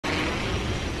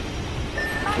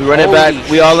We run it back.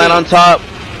 We all land on top.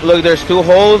 Look, there's 2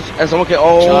 holes, and someone can.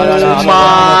 Oh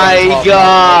my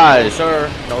god! No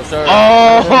sir. No sir.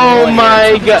 Oh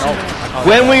my god!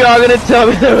 When were y'all gonna tell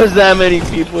me there was that many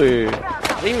people here?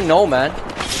 I didn't even know, man.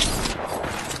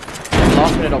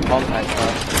 Last minute on contact, bro.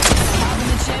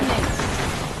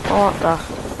 What the?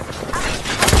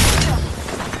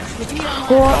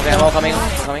 Okay, I'm all coming.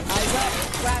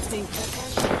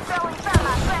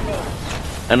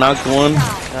 I knocked one.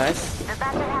 Nice.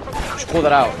 Just pull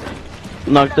that out.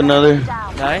 Knocked another.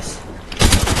 Nice.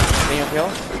 Getting your kill.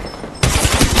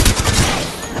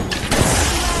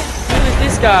 Who is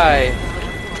this guy?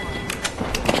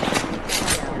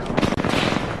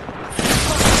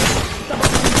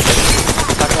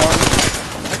 Back on.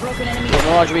 No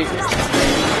RGB.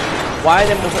 Why are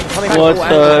they coming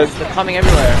back? They're coming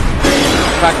everywhere.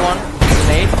 Back one.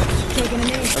 Grenade.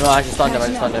 Oh, no, I just stunned him.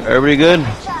 Everybody good?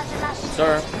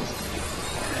 Sir.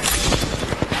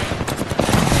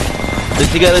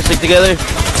 Stick together.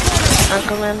 I'm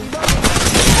coming.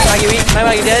 Maggie weak. My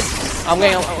Maggie dead. I'm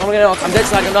dead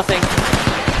so I got nothing.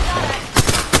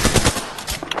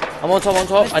 I'm on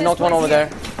top. I knocked one over there.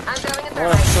 I'm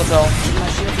gonna still tell.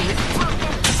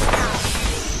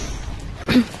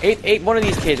 8, one of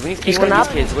these kids. We need 8 one of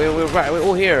these kids. We're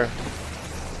all here.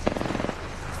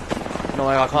 No,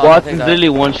 I can't. Watch is literally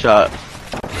one shot.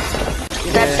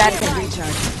 That can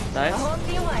recharge. Nice.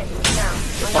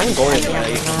 Fucking gorgeous, man.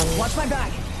 Watch my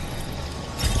back.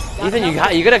 Ethan, you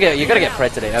gotta get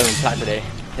pred today. I mean, plat today.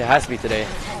 It has to be today.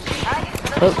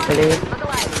 Hopefully.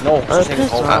 No.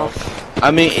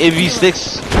 I mean, if he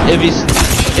plays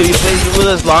with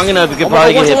us long enough, he could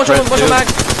probably get hit pred too.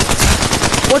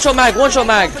 One shot mag.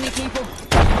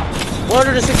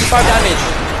 165 damage.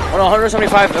 Oh no,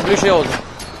 175 blue shield.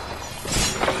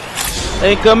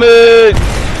 Incoming!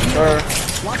 Sir.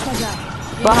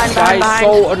 Behind. Guy's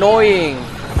so annoying.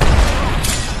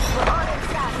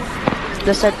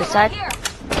 This side.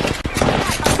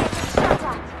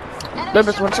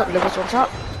 Livers one shot. Dead.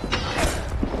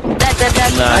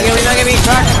 Not get me.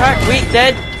 Crack. Weak,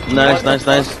 dead. Nice.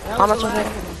 How much was it?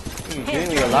 You're giving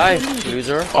me your life,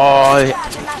 loser. Oh,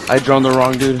 I droned the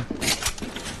wrong dude.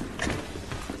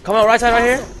 Come out right side, right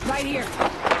here. Right here.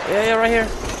 Yeah, right here.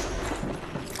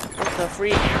 What the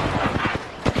freak?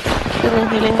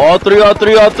 Healing. All three.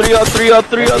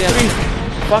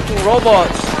 Fucking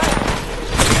robots.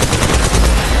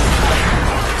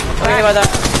 Okay about that.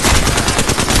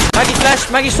 Maggie flash.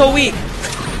 Maggie's so weak.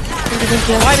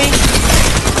 Why me?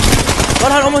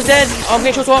 100 almost dead. I'm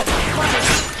getting shot swap.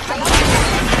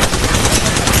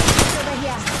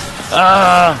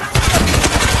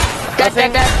 Dead.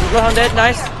 100 dead.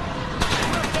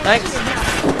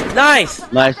 Nice.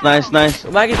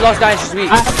 Maggie's lost guys. She's weak.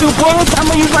 I have 2 bullets. I'm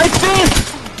gonna use my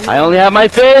fist. I only have my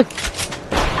fist.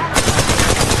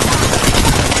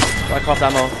 I coughed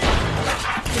ammo.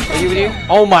 Are you with you?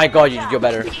 Oh my god, you're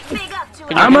better.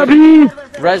 I'm a beast.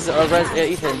 Res,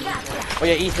 Ethan. Oh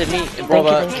yeah, Ethan, me,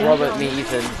 Robert, me,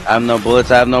 Ethan. I have no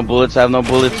bullets. I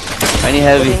need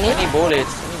heavy. I need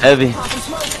bullets. Heavy.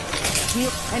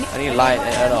 I need light.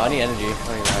 I need energy.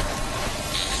 I need light.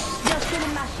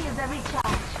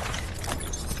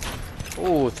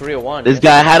 Ooh, 301. This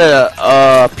guy had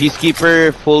a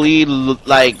peacekeeper fully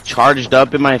like charged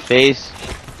up in my face,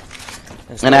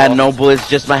 and I had no bullets,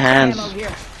 just my hands.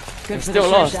 Still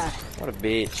lost. What a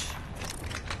bitch.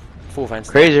 Full fence.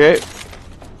 Crazy, right?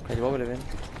 Crazy. What would have been?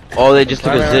 Oh, they just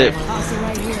took a zip.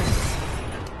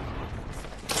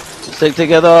 Stick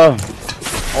together.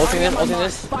 Ulting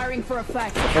this.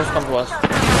 First come to us.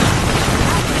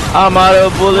 I'm out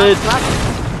of bullets.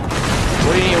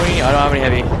 What do you need? I don't have any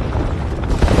heavy.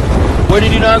 Where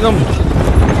did you knock him?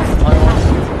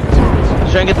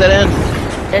 Try and get that in.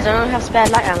 Does anyone have spare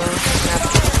light ammo?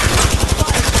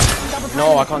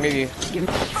 No, I can't give you.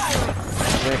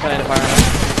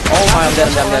 Oh my, I'm dead.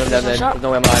 There's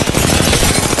no way I'm alive.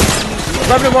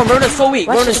 Rona's so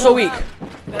weak.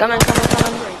 Come on.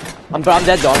 I'm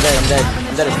dead though. I'm dead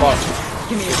as fuck.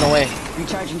 There's no way.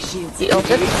 He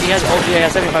ulted. He has ult. He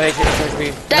has 75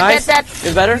 HP. Dead. It's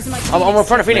better. I'm in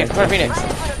front of Phoenix.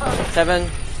 7,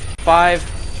 5,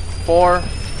 4,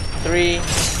 3,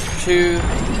 2,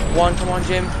 1. Come on,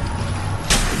 Jim.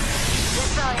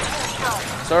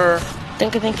 Sir.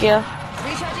 Thank you.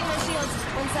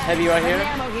 Heavy right here.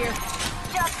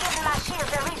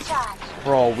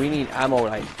 Bro, we need ammo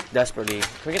like desperately.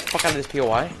 Can we get the fuck out of this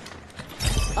POI?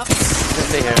 Just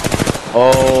stay here.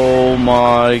 Oh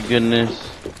my goodness.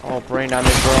 Oh, brain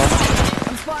damage, bro.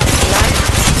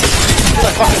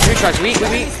 Like fucking 3 tries. Weak.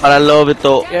 But I love it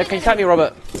though. Yeah, can you tap me,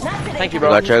 Robert? Thank you, bro.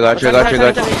 Gotcha. Oh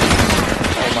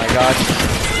my god.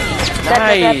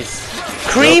 Nice.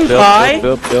 Cream pie? Yup.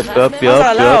 Look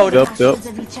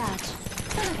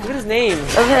at his name.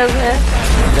 Okay.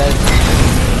 Dead.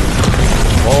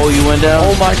 Oh, you went down?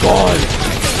 Oh my god.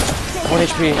 1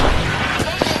 HP.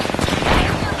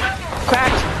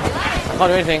 Cracked. I can't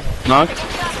do anything. Knock.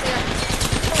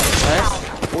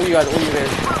 Nice. All you guys.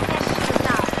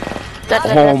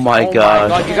 Oh my Oh god.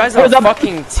 my god, you guys are a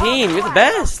fucking team. You're the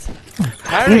best.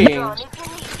 Carrying.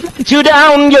 2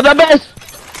 down, you're the best.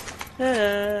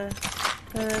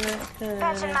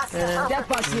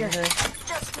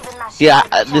 Yeah,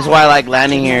 this is why I like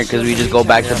landing here, because we just go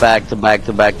back to back.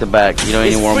 You don't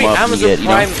even warm up. Amazon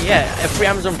Prime, yeah, a free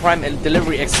Amazon Prime and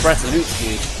Delivery Express loot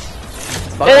feed.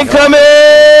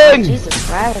 Incoming! Jesus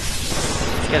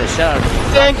Christ. Get a shot.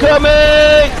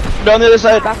 Incoming! Down the other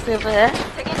side. Back over here.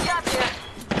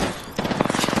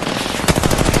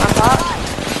 I'm hot.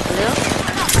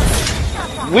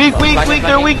 Weak,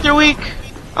 they're weak.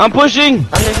 I'm pushing.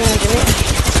 I'm looking at Jimmy.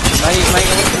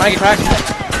 Maggie cracked.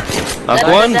 Knock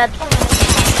one. Dead.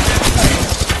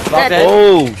 Dead.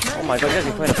 Oh my god, you guys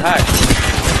are playing a pack.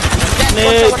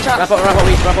 Watch out. Wrap up,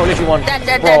 literally one.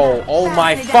 Dead. Bro, oh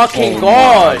my fucking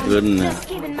god. My goodness.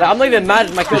 Like, I'm not even mad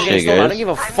at my kills getting stolen. I don't give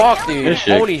a fuck, dude.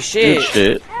 Holy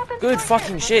shit. Good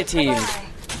fucking shit, team.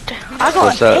 I got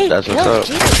What's up? 8 That's what's kills. up.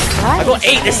 Jesus Christ. I got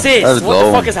 8 assists. Let's What go.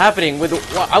 the fuck is happening with? I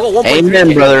got 1.3.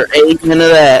 Amen, brother. Amen to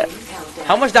that.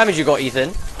 How much damage you got,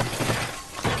 Ethan?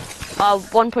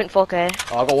 1.4k.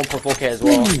 Oh, I got 1.4k as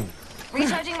well.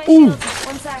 Recharging my shield.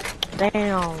 1 sec.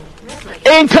 Damn.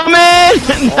 Incoming!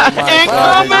 Oh my god, there's no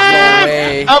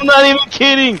way. I'm not even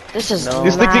kidding. This is No.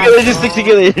 Just stick mad.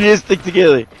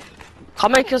 together. How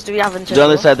many kills do we have in They're on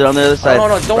the total? side, they're on the other side. No,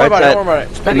 don't worry about it, don't worry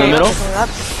about it. In the middle? Up.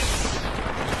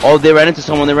 Oh, they ran into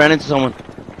someone,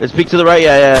 Let's peek to the right,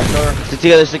 yeah. Sure.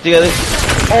 Stick together.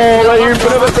 Oh, right here in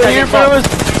front of us,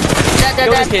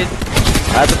 Kill this kid.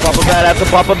 I have to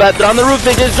pop a bat. They're on the roof,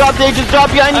 they just dropped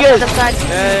behind you guys.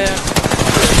 Yeah.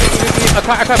 I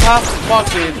can't pass. Fuck,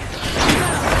 dude.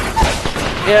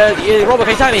 Yeah, Robo,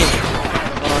 can you tie me? Oh,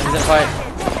 he's in a fight.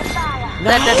 Oh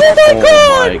my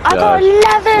I got gosh.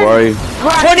 11. Where are you?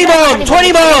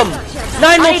 20 bomb!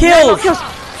 9 more kills!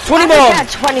 20 bomb!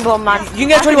 20 bomb, man. You can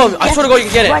get 20 bomb. I swear to God, you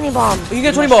can get it. 20 bomb. You can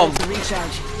get 20 bomb.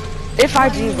 If I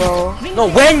do, bro. No,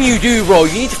 when you do, bro.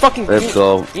 You need to fucking. Let's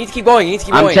go. You need to keep going.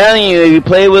 I'm telling you, if you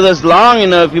play with us long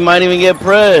enough, you might even get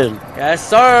pred. Yes,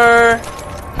 sir.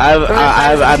 I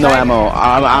have no ammo.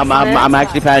 I'm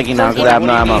actually panicking now because I have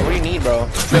no ammo. What do you need, bro?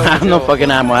 I have no fucking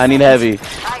ammo. I need heavy.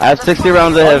 I have 60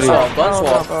 rounds of heavy. Gun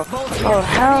swap. Oh,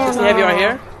 hell Is no. the heavy right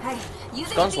here?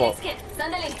 Using Gun swap. kit.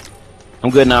 Sandali. I'm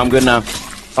good now.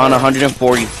 Found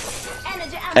 140.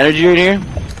 Energy right here.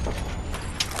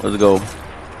 Let's go.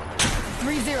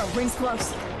 3-0. Rings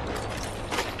close.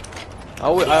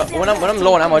 When I'm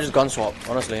low on ammo, I just gun swap.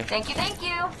 Honestly. Thank you.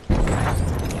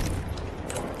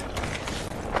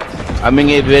 I mean,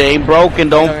 if it ain't broken,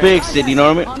 don't fix it. You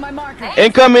know what I mean? On my marker.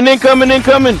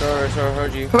 Incoming. Sure,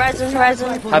 heard you. Horizon.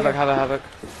 Havoc.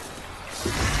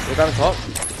 They're down the top.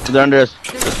 They're under us.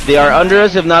 They are under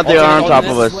us. If not, they are on top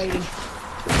of us. They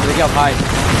get up high.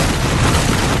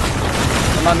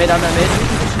 I'm not mid.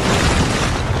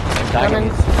 Coming.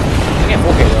 I can't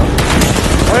 4K though.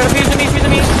 Alright, fuse to me.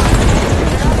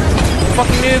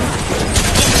 Fucking noob.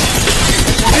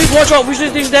 Dude, watch out,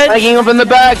 he's dead. Flanking him from the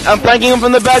back. I'm flanking him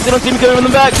from the back. They don't see me coming from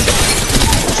the back.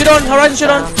 Shit on, Horizon, shit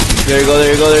on. There you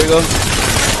go.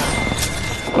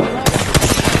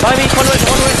 Buy me, conduit,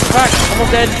 crack.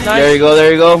 Almost dead, nice.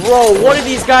 There you go. Bro, what are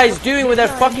these guys doing with their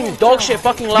fucking dog shit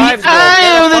fucking lives, bro? I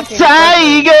am the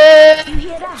tiger.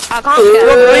 I can't get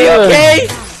Are you okay?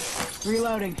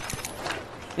 Reloading.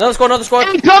 Another squad.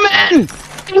 Incoming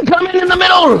in the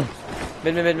middle.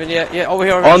 Mid, yeah, over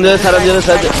here. On the other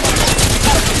side.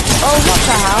 Oh, what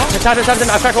the hell? Tap them.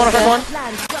 I cracked one.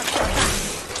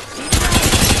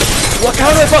 What?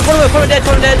 Cover dead.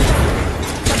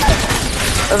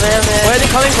 Over there. Where are they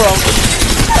coming from?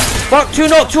 Fuck, two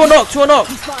knock.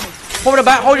 Hold the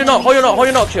back, hold your knock,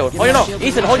 shield. Hold your knock.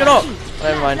 Ethan, hold your knock.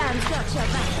 Never mind.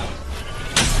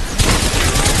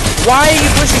 Why are you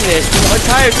pushing this? The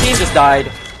entire team just died.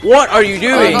 What are you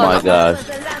doing? Oh my gosh.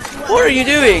 What are you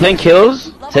doing? 10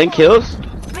 kills.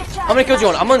 How many kills you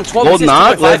on? I'm on 12 Gold assists,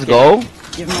 knock. 2.5 Let's kills.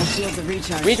 go. Give my shield a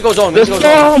recharge. We need to go zone. Let's go.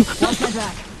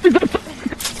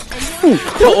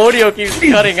 The audio keeps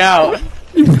cutting out.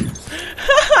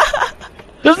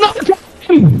 There's no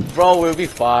time. Bro, we'll be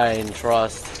fine.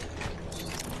 Trust.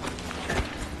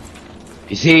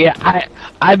 You see,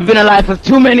 I've been alive for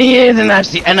too many years, and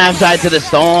I've died to the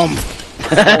storm.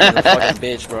 You're a fucking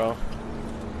bitch, bro.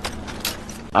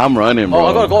 I'm running, bro.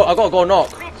 Oh, I gotta go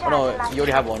knock. Oh no, you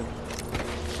already have one.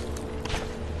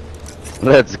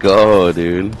 Let's go,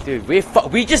 dude. Dude, we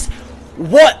just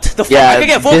what the fuck? Yeah, I can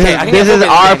get 4K. This is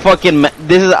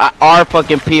our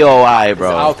fucking POI, bro.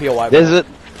 This is our POI, bro. This is.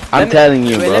 I'm telling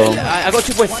you, bro. I got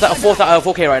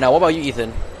 4K right now. What about you,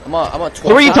 Ethan? I'm at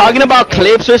 12. Were you talking about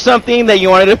clips or something that you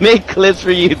wanted to make clips for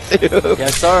YouTube?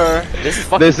 Yes, sir. This is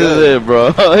fucking This good. is it, bro.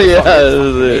 Yeah, this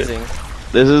is amazing. it.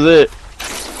 This is it.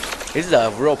 This is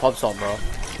a real pub song, bro.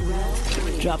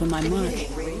 Dropping my mark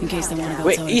in case they want to go.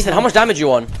 Wait, Ethan, how much damage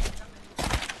you on?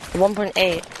 1.8.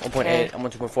 1.8. I'm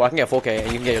on 2.4. I can get 4K, and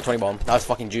you can get your 20 bomb. That was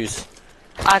fucking juice.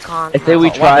 I can't. I say we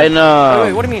try and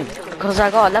Wait, what do you mean? Because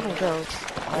I got 11 kills.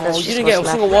 Oh, you didn't get a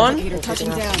single one? Touching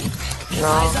down.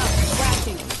 No.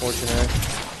 Fortunate.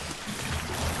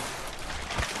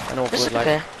 I know what This it is like.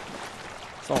 okay.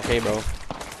 It's not okay, bro.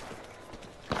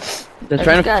 they're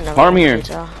trying to farm here.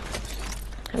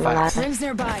 Rings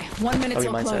nearby. 1 minute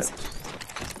till close.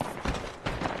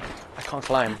 I can't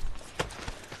climb.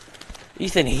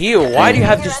 Ethan, heal. Why do you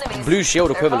have just blue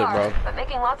shield equivalent, bro? But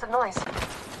making lots of noise.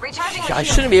 Recharging. I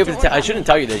shouldn't be able to. I shouldn't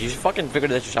tell you this. You should fucking figure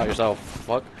this out yourself.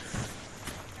 Fuck.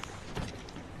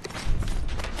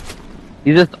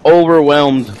 He's just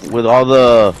overwhelmed with all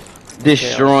the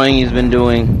destroying he's been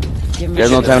doing. He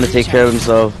has no time to take care of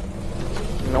himself.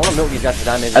 I want to milk these guys for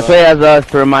damage. That's why he has us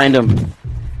to remind him.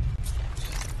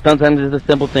 Sometimes it's the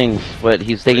simple things, but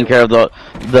he's taking care of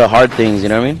the hard things. You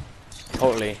know what I mean?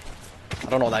 Totally. I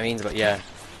don't know what that means, but yeah.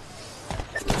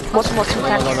 No.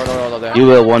 You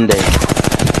will one day.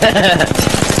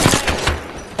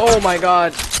 Oh my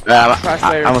god.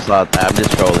 I almost thought that. I'm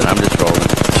just trolling.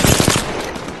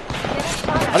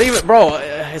 I don't even, bro.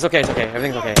 It's okay.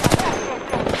 Everything's okay.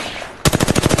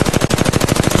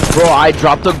 Bro, I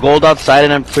dropped the gold outside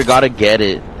and I forgot to get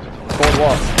it. Gold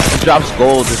what? It drops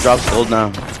gold. It drops gold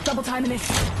now. Double timing it.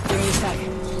 Give me a sec.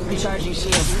 Recharging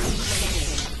shield.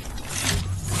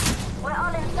 We're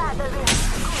all inside the room.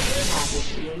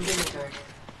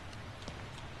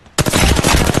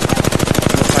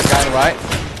 My guy, right?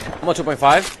 I'm on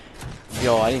 2.5.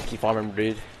 Yo, I need to keep farming,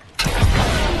 dude.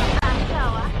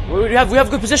 We have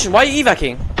good position. Why are you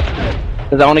evacuating?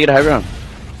 Because I want to get a high ground.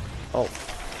 Oh.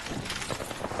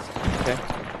 Okay.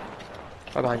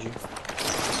 Right behind you.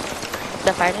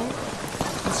 They're fighting?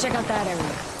 Let's check out that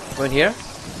area. Go in here.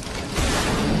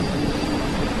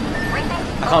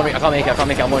 I can't make it.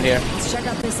 I'm going here. Let's check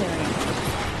out this area.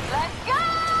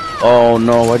 Oh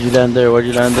no, why'd you land there? I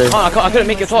couldn't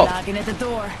make it top. Knocking at the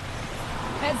door.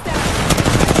 Heads down.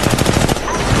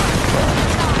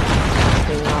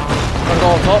 Gotta go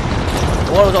on top.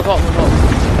 One was on top.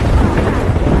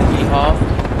 Yeehaw.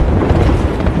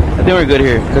 I think we're good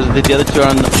here because the other two are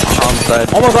on the side.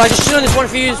 Oh my god, just shoot on this one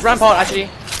fuse. Rampart, actually.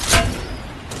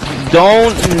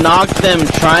 Don't knock them.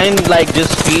 Try and like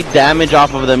just feed damage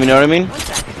off of them. You know what I mean?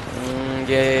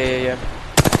 Yeah.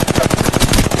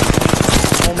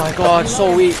 Oh my god,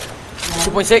 so weak.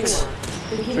 2.6.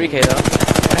 3K though.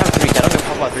 I have 3K. I don't give a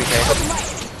fuck about 3K.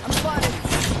 I'm spotted.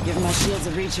 Give my shields a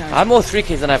recharge. I have more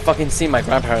 3Ks than I've fucking seen my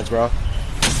grandparents, bro.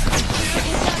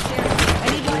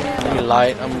 I need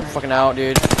light. I'm fucking out,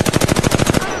 dude.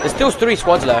 There's still 3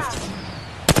 squads left.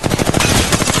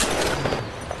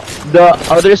 The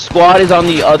other squad is on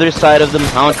the other side of the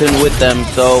mountain with them,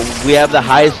 so we have the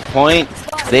highest point.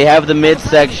 They have the mid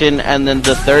section, and then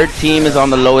the third team is on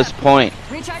the lowest point.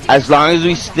 As long as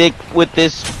we stick with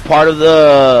this part of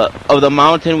the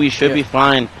mountain, we should be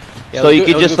fine. Yeah, so you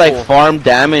could just like farm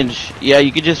damage. Yeah,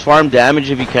 you could just farm damage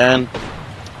if you can.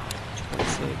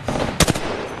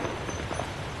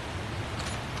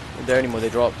 Not there anymore. They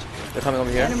dropped. They're coming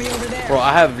over here. Enemy over there. Bro,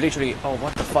 I have literally. Oh,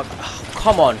 what the fuck? Oh,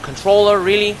 come on, controller,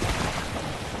 really?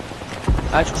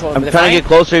 I'm trying to get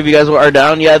closer if you guys are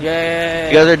down. Yeah.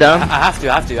 You guys are down? I have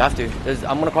to.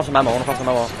 I'm gonna cross some ammo. I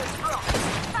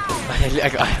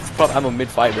have cross ammo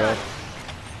mid-fight, bro.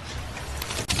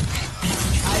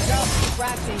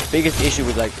 Biggest issue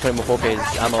with like putting more 4K is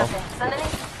ammo.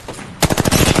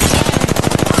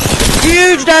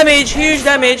 Huge damage.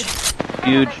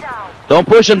 Huge. Don't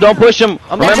push him.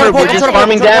 Remember, we're just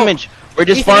farming damage. We're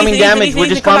just farming damage. We're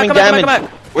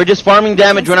just farming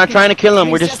damage. We're not trying to kill them.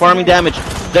 We're just farming damage.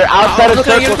 They're outside of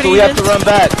circle, so we have to run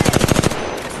back.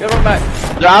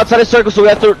 They're outside of circle, so they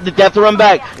have to run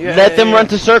back. Let them run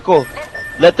to circle.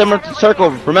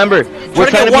 Remember, we're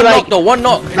trying to be like one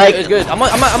knock. Like, it's good. I'm on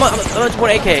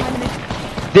 2.8K.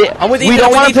 We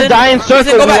don't want them to die in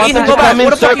circle. We want them to come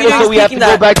in circle, so we have to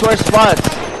go back to our spots.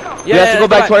 We have to go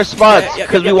back to our spots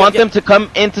because we want them to come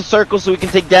into circle so we can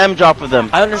take damage off of them.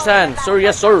 I understand, sir.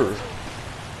 Yes, sir.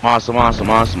 Awesome possum.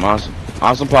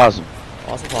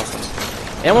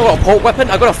 Anyone got a pulp weapon?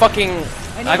 I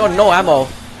got no ammo.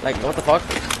 Like, what the fuck?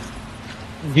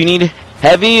 Do you need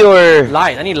Heavy or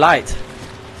light? I need light.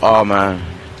 Oh man.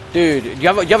 Dude, do you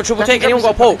have a triple take? Anyone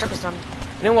got a poke?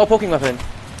 Anyone got a poking weapon?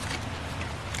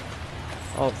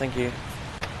 Oh, thank you.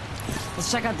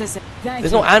 Let's check out this.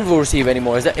 There's no anvil receive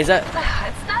anymore. Is that? It's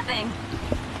nothing.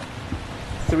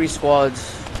 3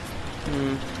 squads.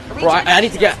 Bro, I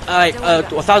need to get like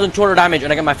 1,200 damage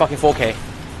and I get my fucking 4K.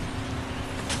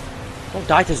 Don't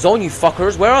die to zone, you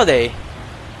fuckers. Where are they?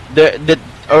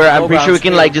 I'm pretty sure we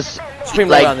can like just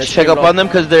check up on them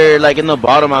because they're like in the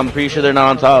bottom. I'm pretty sure they're not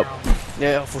on top.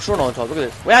 Yeah, for sure not on top. Look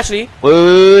at this. Wait, actually.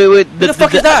 Wait. Who the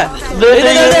fuck is that?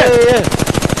 There.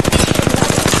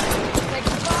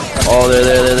 Oh,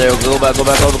 there. Go back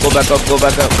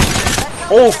up.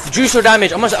 Oh, juicer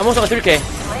damage. I'm almost on 3K.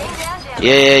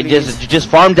 Yeah, just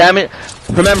farm damage.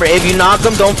 Remember, if you knock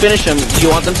them, don't finish them. You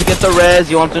want them to get the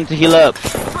res. You want them to heal up.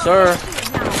 Sir.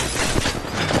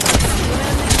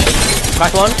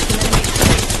 Crack one.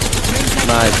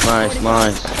 Nice.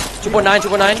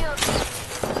 2.9.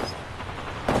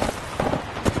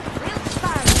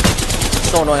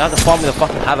 So annoying. I have to farm with a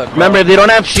fucking havoc. Bro. Remember, if they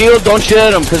don't have shield, don't shoot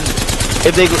at them. Because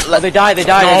if they died.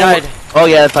 Oh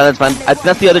yeah, that's fine.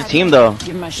 That's the other team though.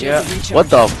 Yeah. What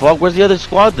the fuck? Where's the other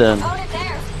squad then? I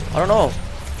don't know.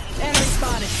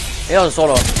 Yeah, it was a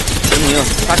solo. Let him heal.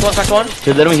 Crack one.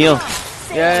 Dude, let him heal.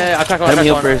 Yeah, I cracked one. Let him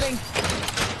heal first.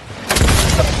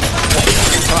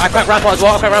 I cracked rampart as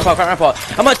well. Crack rampart.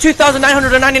 I'm at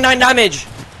 2,999 damage.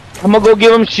 I'm gonna go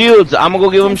give him shields.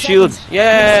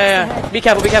 Yeah. Be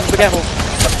careful.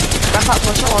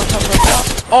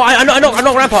 Oh, I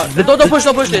know rampart. Don't push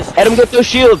this. Let him get those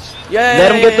shields. Yeah.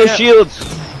 Let him get those shields.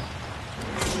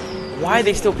 Why are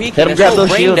they still peeking? Let him grab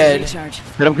those shields.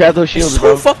 Let him grab those shields,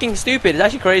 bro. It's so fucking stupid. It's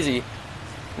actually crazy.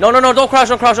 No, don't crouch.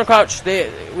 We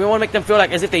want to make them feel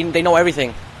like as if they know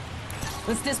everything.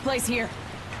 What's this place here?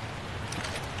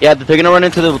 Yeah, they're gonna run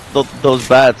into those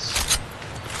bats.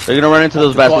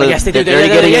 Oh, yes, they do. They're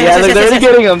already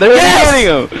getting him.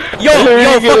 Yo,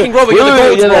 fucking Robert, you're the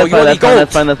goats, bro. You're the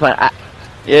goats. That's fine.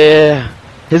 Yeah.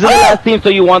 His is the last team, so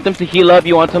you want them to heal up.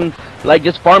 You want them, like,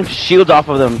 just farm shields off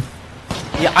of them.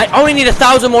 Yeah, I only need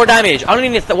 1,000 more damage. I only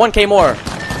need 1K more.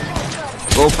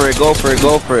 Go for it. What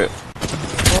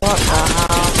the hell?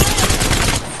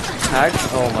 Tag?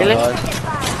 Oh my god.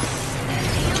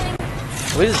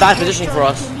 This is bad positioning for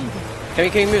us.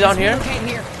 Can we move down here?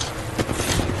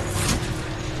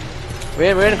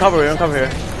 We're in cover here.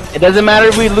 It doesn't matter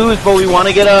if we lose, but we want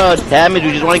to get a damage.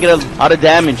 We just want to get a lot of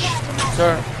damage.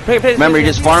 Sir, remember, you're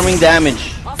just farming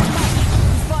damage.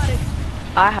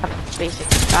 I have basic.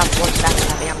 I have 1 stack of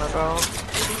heavy ammo, bro.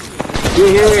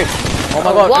 Here. Oh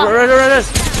my god. Run.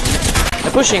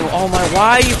 They're pushing. Oh my.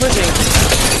 Why are you pushing?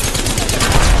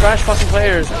 Trash fucking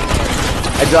players.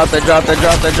 I dropped. I'm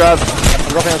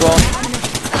dropping as well.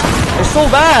 They're so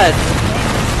bad.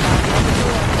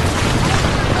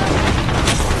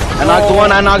 I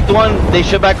knocked one. They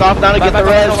should back off now to get the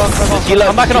res.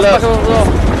 I'm backing off.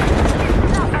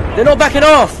 They're not backing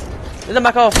off. They didn't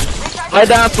back off.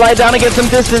 Slide down to get some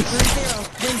distance.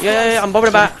 Yeah, I'm bumping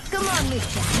it back.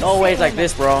 No way it's like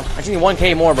this, bro. I just need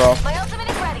 1K more, bro. My ultimate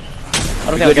is ready. I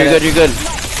don't think You're good. You good?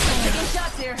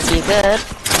 In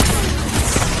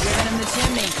the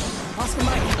chimney. Oscar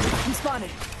Mike, I'm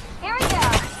spotted. Here we go.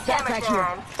 Backpack here.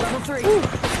 Level 3.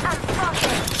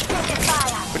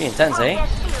 Pretty intense, eh?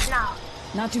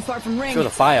 Not too far from ring. Feel the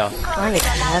fire. I need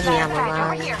heavy ammo,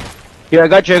 man. Here, I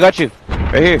got you.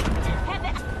 Right here.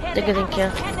 Thank you.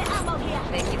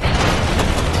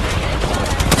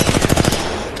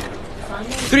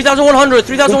 3,100.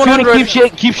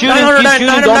 Keep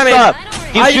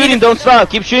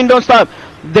shooting, don't stop.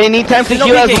 They need time to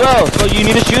heal as well, so you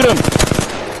need to shoot them.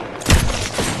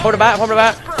 Hold it back.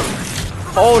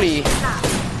 Holy.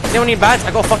 They don't need bats?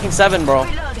 I got fucking 7, bro.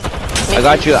 I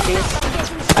got you.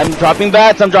 I'm dropping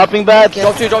bats. Drop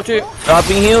two.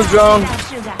 Dropping heals, drone.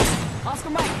 Oscar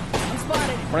Mike, I'm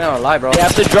spotted. I'm not gonna lie, bro. You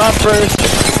have to drop first.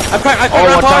 I cracked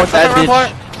watch out with that rampart.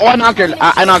 bitch. Oh, I knocked her.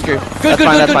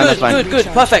 Good. Good.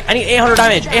 Perfect. I need 800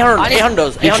 damage.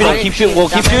 800. Keep shooting.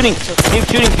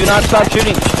 Do not stop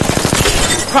shooting.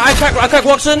 I cracked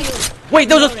Watson.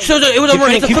 Wait, it was a 3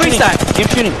 stack. Keep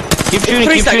shooting.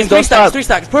 3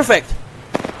 stacks. Perfect.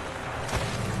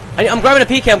 I'm grabbing a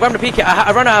PK.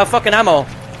 I run out of fucking ammo.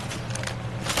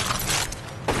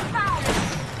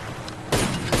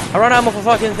 I run out of ammo for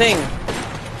fucking thing.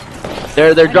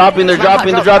 They're dropping.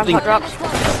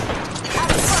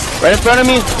 Right in front of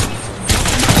me.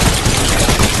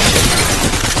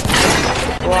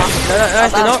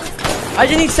 Nice to knock. I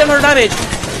just need 700 damage.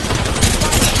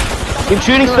 Keep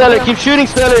shooting,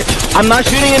 Stellar. I'm not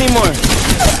shooting anymore.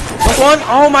 Knock one.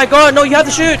 Oh my god, no, you have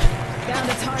to shoot.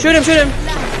 Shoot him.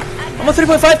 I'm on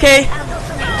 3.5k.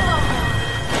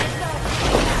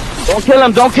 Don't kill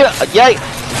him. Don't kill. Yay.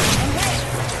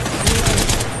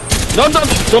 Don't kill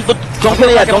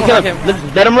him yet. Don't kill him.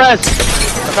 Let him rest.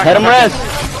 Let him rest.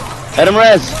 Let him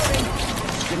rest.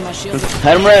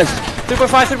 Let him rest.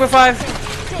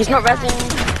 3.5. He's not resing.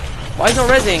 Why is he not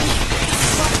rezzing?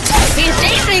 He's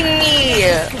chasing me!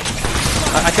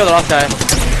 I killed the last guy.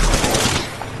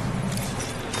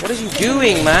 What is he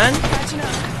doing, man?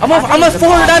 I'm at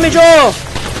 400 damage off!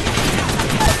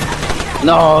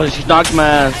 No, she's knocked my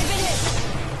ass.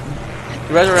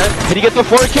 Res. Did he get the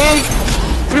 4K?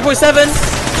 3.7.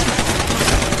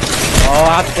 Oh, I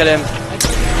have to kill him.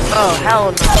 Oh,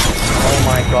 hell no. Oh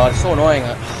my god, it's so annoying.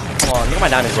 Come on, look at my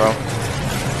damage, bro.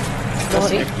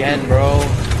 Not again, bro.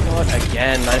 Not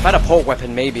again, man. If I had a poke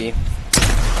weapon, maybe.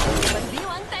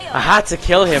 I had to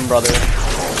kill him, brother.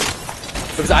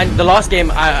 Because the last game,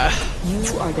 You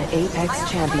are the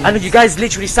Apex champion. I know you guys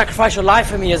literally sacrificed your life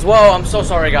for me as well. I'm so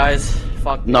sorry, guys.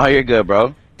 Fuck. No, you're good,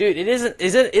 bro. Dude, it isn't. I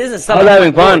was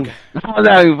having fun. I was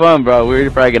having fun, bro. We were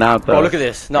fragging out, though. Oh, look at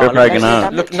this. No, we're fragging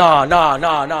out. Look,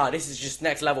 no. This is just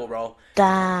next level, bro.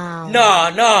 Damn.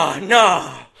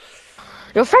 No.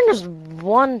 Your friend was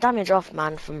 1 damage off,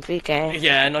 man, from 3k.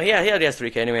 Yeah, no, he already has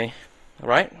 3k anyway.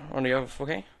 Alright? On the other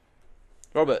 4k?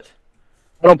 Robert.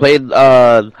 I don't play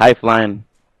high flying.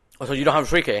 Oh, so you don't have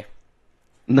 3k?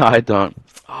 No, I don't.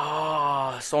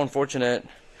 Ah, so unfortunate.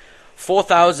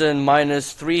 4,000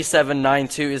 minus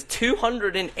 3792 is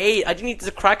 208. I just need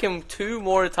to crack him 2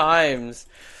 more times.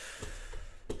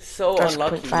 So That's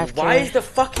unlucky. 0.5K. Why is the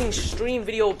fucking stream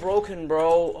video broken,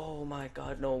 bro? Oh my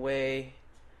god, no way.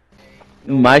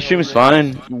 My stream's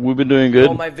fine. We've been doing good.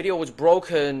 Oh, my video was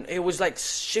broken. It was like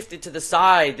shifted to the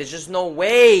side. There's just no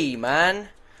way, man.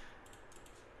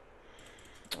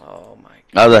 Oh my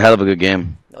god. That was a hell of a good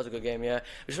game. That was a good game, yeah.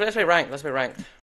 Let's play ranked.